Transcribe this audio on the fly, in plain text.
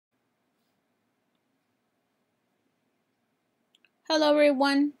Hello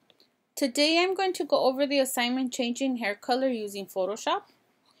everyone. Today I'm going to go over the assignment changing hair color using Photoshop.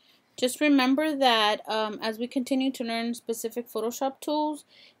 Just remember that as we continue to learn specific Photoshop tools,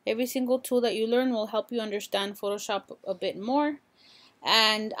 every single tool that you learn will help you understand Photoshop a bit more.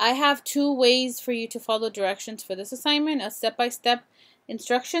 And I have two ways for you to follow directions for this assignment, a step-by-step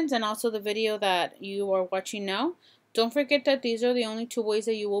instructions and also the video that you are watching now. Don't forget that these are the only two ways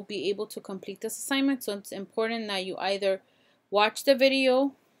that you will be able to complete this assignment, so it's important that you either watch the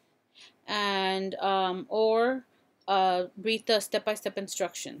video and or read the step-by-step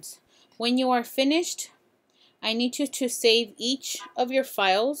instructions. When you are finished, I need you to save each of your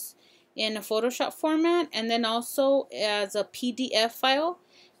files in a Photoshop format and then also as a PDF file,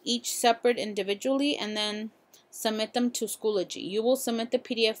 each separate individually, and then submit them to Schoology. You will submit the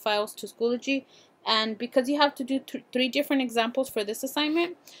PDF files to Schoology, and because you have to do three different examples for this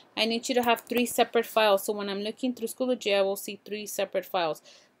assignment, I need you to have three separate files. So when I'm looking through Schoology, I will see three separate files.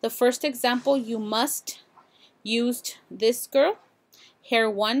 The first example, you must use this girl, hair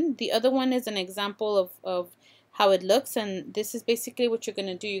 1. The other one is an example of how it looks, and this is basically what you're going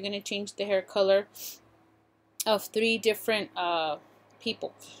to do. You're going to change the hair color of three different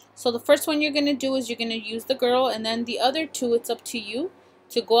people. So the first one you're going to do is you're going to use the girl, and then the other two, it's up to you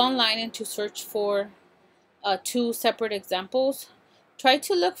to go online and to search for two separate examples. Try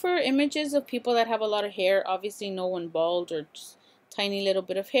to look for images of people that have a lot of hair. Obviously no one bald or just tiny little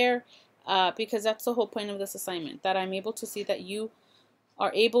bit of hair, because that's the whole point of this assignment, that I'm able to see that you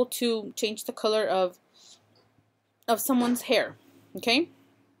are able to change the color of someone's hair. Okay,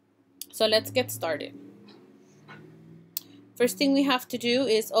 so let's get started. First thing we have to do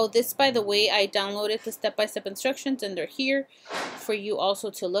is, this, by the way, I downloaded the step-by-step instructions and they're here for you also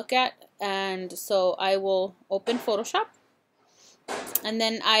to look at. And so I will open Photoshop, and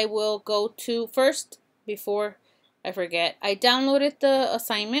then I will go to, first, before I forget, I downloaded the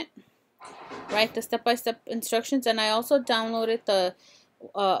assignment, right, the step-by-step instructions, and I also downloaded the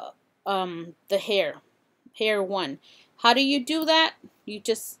hair 1. How do you do that? You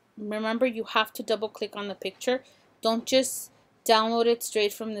just remember you have to double click on the picture. Don't just download it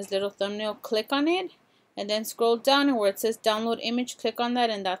straight from this little thumbnail. Click on it and then scroll down, and where it says download image, click on that,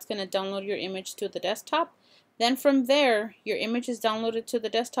 and that's going to download your image to the desktop. Then from there, your image is downloaded to the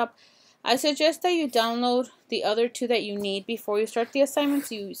desktop. I suggest that you download the other two that you need before you start the assignment,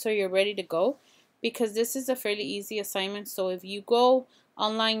 so you're ready to go, because this is a fairly easy assignment. So if you go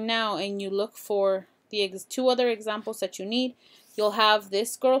online now and you look for the two other examples that you need, you'll have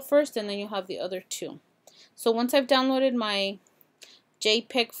this girl first, and then you'll have the other two. So once I've downloaded my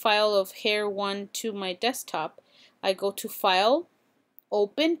JPEG file of hair 1 to my desktop, I go to File,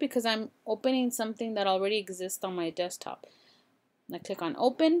 Open, because I'm opening something that already exists on my desktop. I click on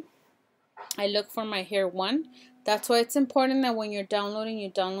Open. I look for my hair 1. That's why it's important that when you're downloading, you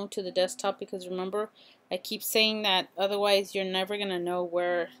download to the desktop, because remember, I keep saying that otherwise you're never going to know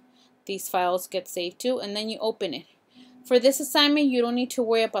where these files get saved to, and then you open it. For this assignment, you don't need to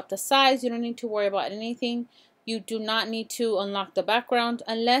worry about the size. You don't need to worry about anything. You do not need to unlock the background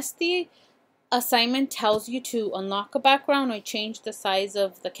unless the assignment tells you to unlock a background or change the size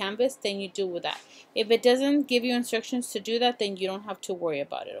of the canvas. Then you do with that. If it doesn't give you instructions to do that, then you don't have to worry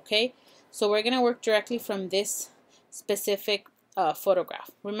about it. Okay, so we're going to work directly from this specific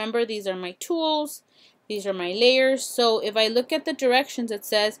photograph. Remember, these are my tools. These are my layers. So if I look at the directions, it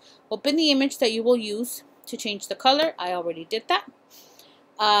says open the image that you will use to change the color. I already did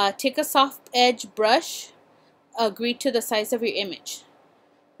that. Take a soft edge brush. Agree to the size of your image.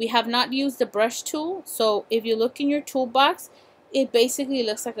 We have not used the brush tool, so if you look in your toolbox, it basically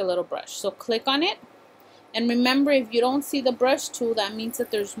looks like a little brush. So click on it, and remember, if you don't see the brush tool, that means that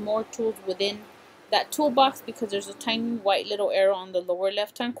there's more tools within that toolbox, because there's a tiny white little arrow on the lower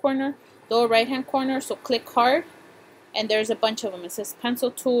left-hand corner, lower right-hand corner. So click hard, and there's a bunch of them. It says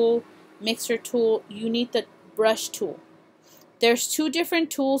pencil tool, mixer tool. You need the brush tool. There's two different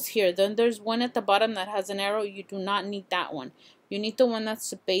tools here. Then there's one at the bottom that has an arrow. You do not need that one. You need the one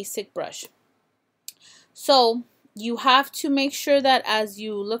that's a basic brush. So you have to make sure that as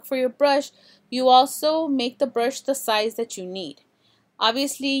you look for your brush, you also make the brush the size that you need.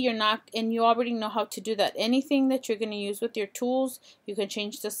 Obviously, you're not, and you already know how to do that. Anything that you're going to use with your tools, you can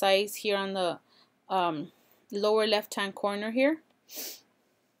change the size here on the lower left-hand corner here.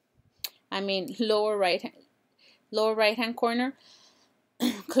 Lower right-hand corner.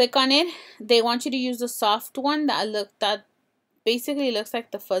 Click on it. They want you to use the soft one that basically looks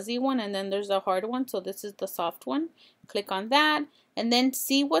like the fuzzy one, and then there's a hard one. So this is the soft one. Click on that, and then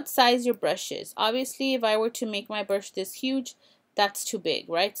see what size your brush is. Obviously, if I were to make my brush this huge, that's too big,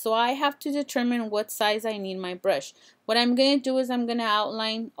 right? So I have to determine what size I need my brush. What I'm going to do is I'm going to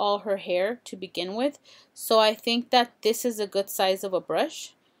outline all her hair to begin with. So I think that this is a good size of a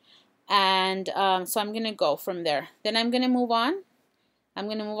brush. And so I'm going to go from there. Then I'm going to move on. I'm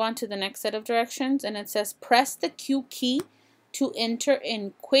going to move on to the next set of directions. And it says press the Q key to enter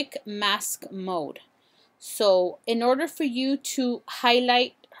in quick mask mode. So in order for you to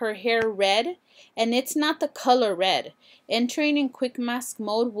highlight her hair red, and it's not the color red, entering in quick mask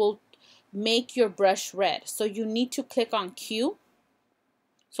mode will make your brush red. So you need to click on Q.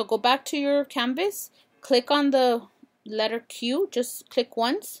 So go back to your canvas, click on the letter Q, just click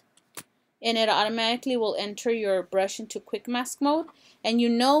once, and it automatically will enter your brush into quick mask mode. And you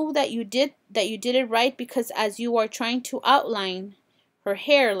know that you did it right, because as you are trying to outline her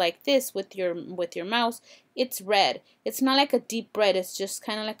hair like this with your mouse, it's red. It's not like a deep red, it's just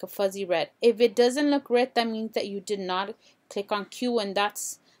kind of like a fuzzy red. If it doesn't look red, that means that you did not click on Q, and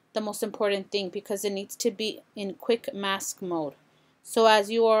that's the most important thing, because it needs to be in quick mask mode. So as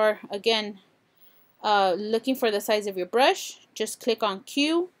you are again looking for the size of your brush, just click on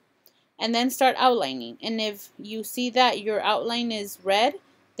Q and then start outlining. And if you see that your outline is red,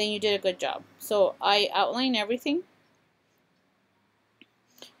 then you did a good job. So I outline everything.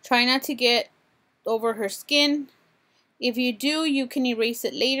 Try not to get over her skin. If you do, you can erase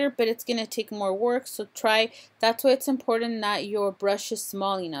it later, but it's going to take more work. So that's why it's important that your brush is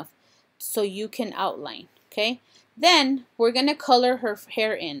small enough so you can outline, okay? Then we're going to color her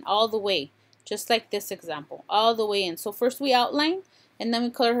hair in all the way, just like this example, all the way in. So first we outline and then we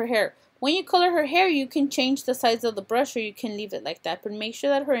color her hair. When you color her hair, you can change the size of the brush or you can leave it like that, but make sure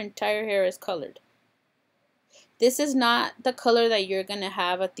that her entire hair is colored. This is not the color that you're going to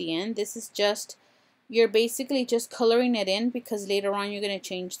have at the end. This is just, you're basically just coloring it in, because later on you're going to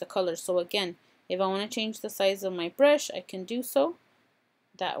change the color. So again, if I want to change the size of my brush, I can do so.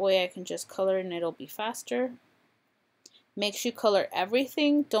 That way I can just color and it'll be faster. Make sure you color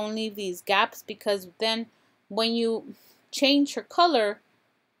everything. Don't leave these gaps, because then when you change her color,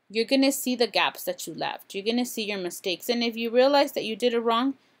 you're going to see the gaps that you left. You're going to see your mistakes. And if you realize that you did it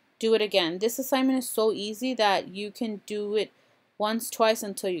wrong, do it again. This assignment is so easy that you can do it once, twice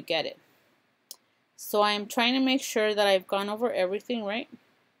until you get it. So I am trying to make sure that I've gone over everything right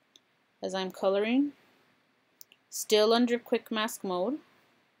as I'm coloring. Still under quick mask mode.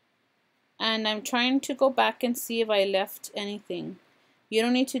 And I'm trying to go back and see if I left anything. You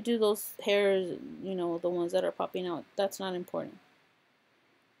don't need to do those hairs, you know, the ones that are popping out. That's not important.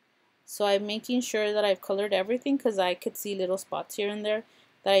 So I'm making sure that I've colored everything, because I could see little spots here and there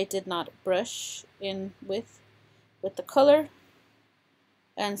that I did not brush in with the color.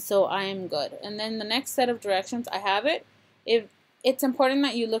 And so I am good. And then the next set of directions, I have it. If it's important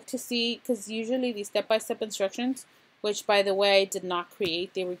that you look to see, because usually these step-by-step instructions, which by the way I did not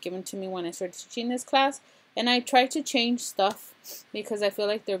create, they were given to me when I started teaching this class, and I try to change stuff because I feel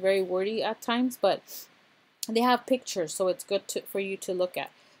like they're very wordy at times, but they have pictures, so it's good for you to look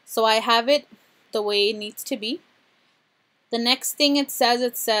at. So I have it the way it needs to be. The next thing it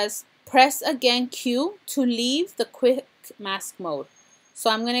says press again Q to leave the quick mask mode. So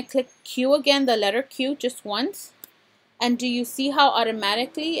I'm going to click Q again, the letter Q, just once. And do you see how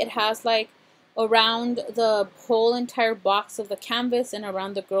automatically it has like around the whole entire box of the canvas and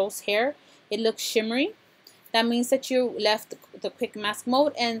around the girl's hair, it looks shimmery? That means that you left the quick mask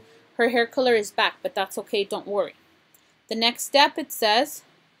mode and her hair color is back, but that's okay, don't worry. The next step, it says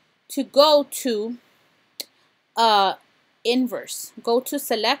to go to inverse. Go to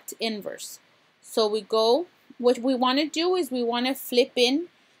select inverse. So we go, what we want to do is we want to flip in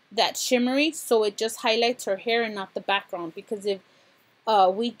that shimmery so it just highlights her hair and not the background, because if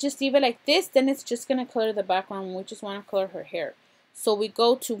we just leave it like this, then it's just going to color the background. We just want to color her hair. So we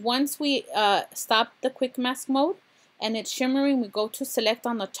go to, once we stop the quick mask mode and it's shimmering, we go to select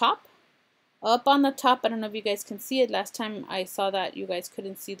on the top. Up on the top, I don't know if you guys can see it. Last time I saw that you guys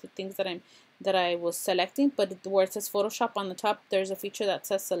couldn't see the things that I was selecting, but where it says Photoshop on the top, there's a feature that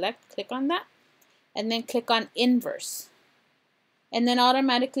says select. Click on that and then click on inverse. And then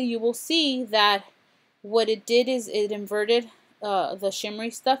automatically you will see that what it did is it inverted the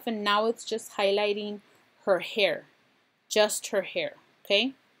shimmery stuff, and now it's just highlighting her hair, just her hair.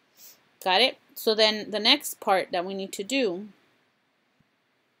 Okay, got it? So then the next part that we need to do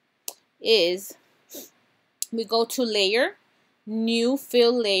is we go to layer, new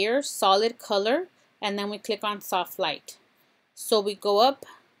fill layer, solid color, and then we click on soft light. So we go up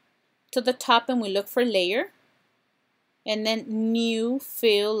to the top and we look for layer, and then new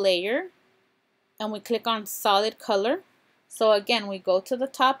fill layer, and we click on solid color. So again, we go to the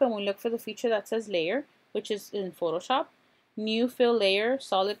top and we look for the feature that says layer, which is in Photoshop. new fill layer,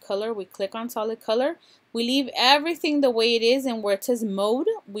 solid color. We click on solid color. We leave everything the way it is, and where it says mode,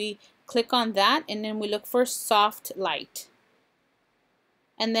 we click on that, and then we look for soft light.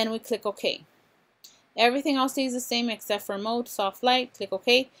 And then we click OK. Everything else stays the same except for mode, soft light, click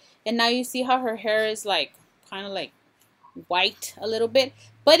OK. And now you see how her hair is like kind of like white a little bit,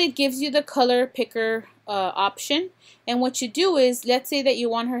 but it gives you the color picker option. And what you do is, let's say that you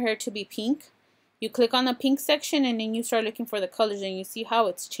want her hair to be pink. You click on the pink section and then you start looking for the colors, and you see how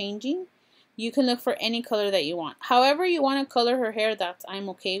it's changing. You can look for any color that you want. However you want to color her hair, that's I'm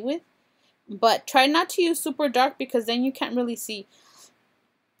okay with. But try not to use super dark, because then you can't really see.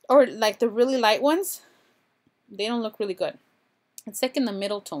 Or like the really light ones, they don't look really good. It's like in the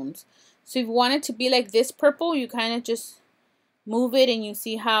middle tones. So if you want it to be like this purple, you kind of just move it and you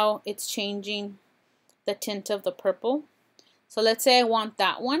see how it's changing the tint of the purple. So let's say I want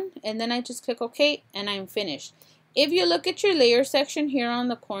that one, and then I just click OK and I'm finished. If you look at your layer section here on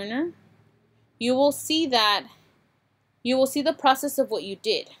the corner, you will see that the process of what you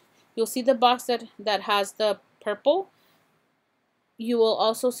did. You'll see the box that has the purple. You will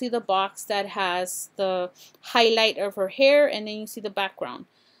also see the box that has the highlight of her hair, and then you see the background.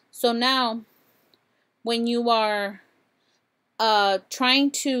 So now when you are trying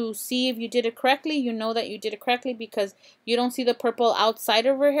to see if you did it correctly, you know that you did it correctly because you don't see the purple outside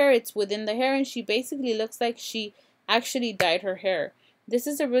of her hair. It's within the hair, and she basically looks like she actually dyed her hair. This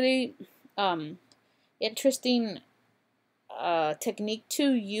is a really interesting technique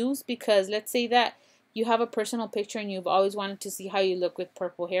to use, because let's say that you have a personal picture and you've always wanted to see how you look with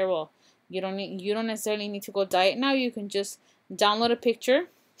purple hair. Well, you don't necessarily need to go dye it now. You can just download a picture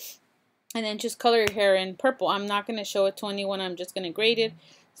and then just color your hair in purple. I'm not going to show it to anyone. I'm just going to grade it.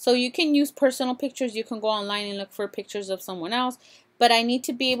 So you can use personal pictures. You can go online and look for pictures of someone else. But I need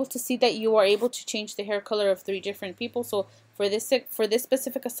to be able to see that you are able to change the hair color of 3 different people. So for this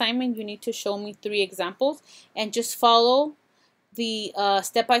specific assignment, you need to show me 3 examples and just follow the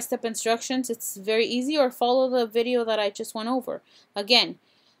step-by-step instructions. It's very easy, or follow the video that I just went over. Again,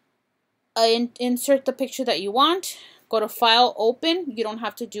 insert the picture that you want, go to File, Open. You don't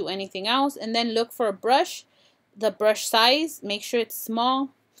have to do anything else, and then look for a brush, the brush size, make sure it's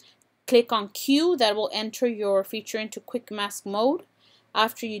small. Click on Q. That will enter your feature into quick mask mode.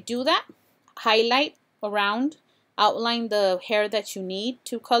 After you do that, highlight around, outline the hair that you need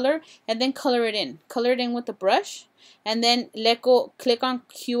to color, and then color it in. Color it in with the brush, and then click on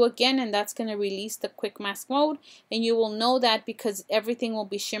Q again, and that's going to release the quick mask mode. And you will know that because everything will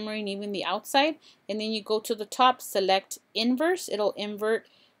be shimmering, even the outside. And then you go to the top, select inverse. It'll invert,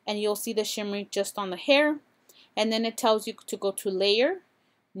 and you'll see the shimmering just on the hair. And then it tells you to go to layer,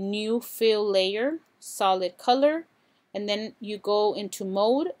 new fill layer, solid color, and then you go into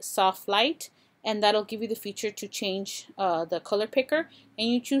mode, soft light, and that'll give you the feature to change the color picker, and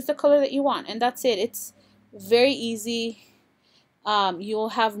you choose the color that you want, and that's it. It's very easy. You will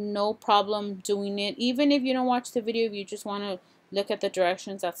have no problem doing it. Even if you don't watch the video, if you just want to look at the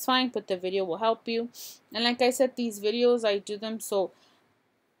directions, that's fine, but the video will help you. And like I said, these videos, I do them so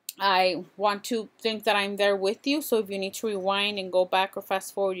I want to think that I'm there with you. So if you need to rewind and go back or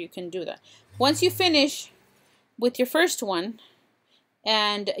fast forward, you can do that. Once you finish with your first one,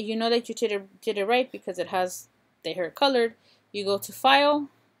 and you know that you did it right because it has the hair colored, you go to File,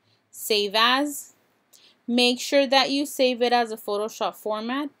 Save As. Make sure that you save it as a Photoshop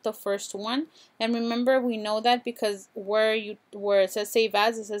format, the first one. And remember, we know that because where it says Save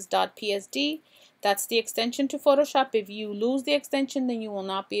As, it says .psd. That's the extension to Photoshop. If you lose the extension, then you will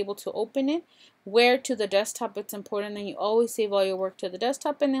not be able to open it. Where to the desktop, it's important that you always save all your work to the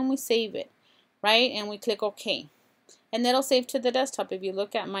desktop, and then we save it, right? And we click OK. And it'll save to the desktop. If you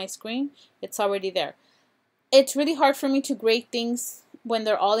look at my screen, it's already there. It's really hard for me to grade things when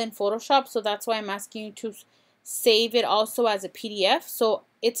they're all in Photoshop, so that's why I'm asking you to save it also as a PDF. So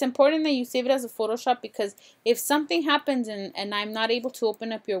it's important that you save it as a Photoshop, because if something happens and I'm not able to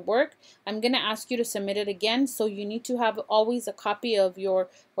open up your work, I'm going to ask you to submit it again. So you need to have always a copy of your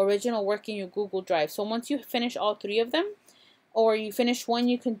original work in your Google Drive. So once you finish all 3 of them, or you finish one,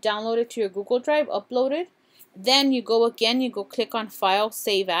 you can download it to your Google Drive, upload it. Then you go click on File,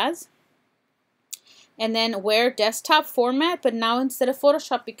 Save As, and then where desktop format, but now instead of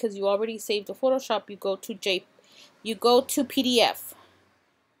Photoshop, because you already saved the Photoshop, you go to PDF.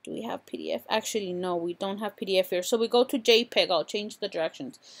 Do we have PDF? Actually, no, we don't have PDF here. So we go to JPEG. I'll change the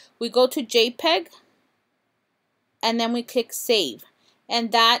directions. We go to JPEG, and then we click Save.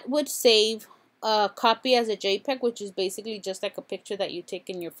 And that would save a copy as a JPEG, which is basically just like a picture that you take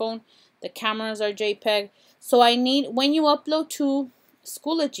in your phone. The cameras are JPEG. So when you upload to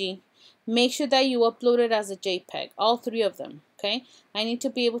Schoology, make sure that you upload it as a JPEG, all 3 of them, okay? I need to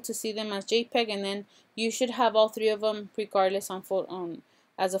be able to see them as JPEG, and then you should have all 3 of them regardless on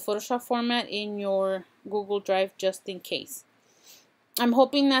as a Photoshop format in your Google Drive, just in case. I'm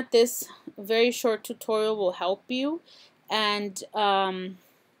hoping that this very short tutorial will help you, and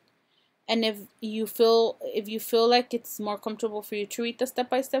if you feel like it's more comfortable for you to read the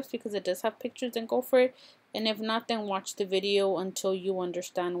step-by-steps because it does have pictures, then go for it. And if not, then watch the video until you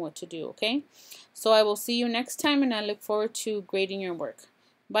understand what to do, okay? So I will see you next time, and I look forward to grading your work.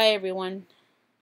 Bye, everyone.